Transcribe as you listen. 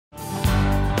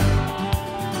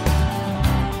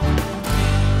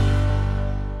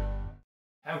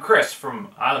Chris from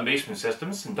Island Basement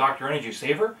Systems and Dr. Energy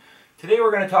Saver. Today we're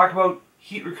going to talk about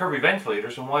heat recovery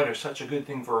ventilators and why they're such a good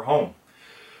thing for a home.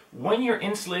 When you're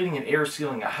insulating and air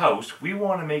sealing a house, we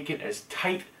want to make it as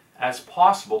tight as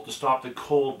possible to stop the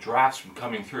cold drafts from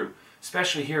coming through.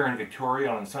 Especially here in Victoria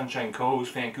on the Sunshine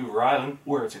Coast, Vancouver Island,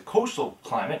 where it's a coastal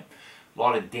climate. A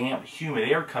lot of damp, humid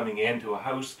air coming into a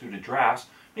house through the drafts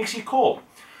makes you cold.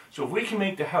 So if we can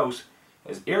make the house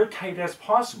as airtight as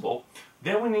possible,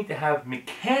 then we need to have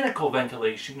mechanical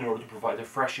ventilation in order to provide the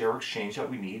fresh air exchange that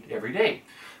we need every day.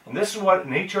 And this is what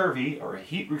an HRV, or a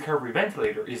heat recovery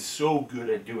ventilator, is so good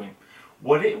at doing.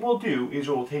 What it will do is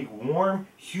it will take warm,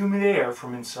 humid air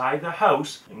from inside the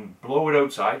house and blow it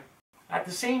outside. At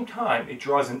the same time, it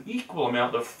draws an equal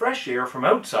amount of fresh air from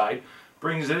outside,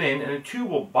 brings it in, and the two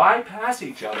will bypass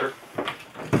each other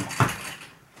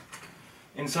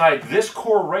inside this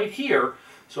core right here.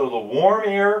 So the warm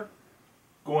air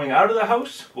going out of the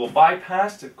house will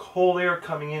bypass the cold air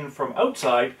coming in from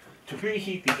outside to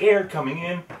preheat the air coming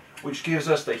in, which gives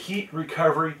us the heat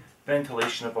recovery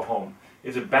ventilation of a home.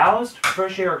 It's a balanced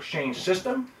fresh air exchange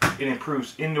system. It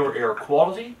improves indoor air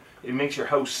quality. It makes your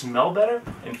house smell better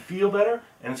and feel better,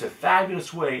 and it's a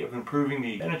fabulous way of improving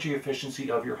the energy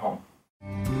efficiency of your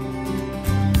home.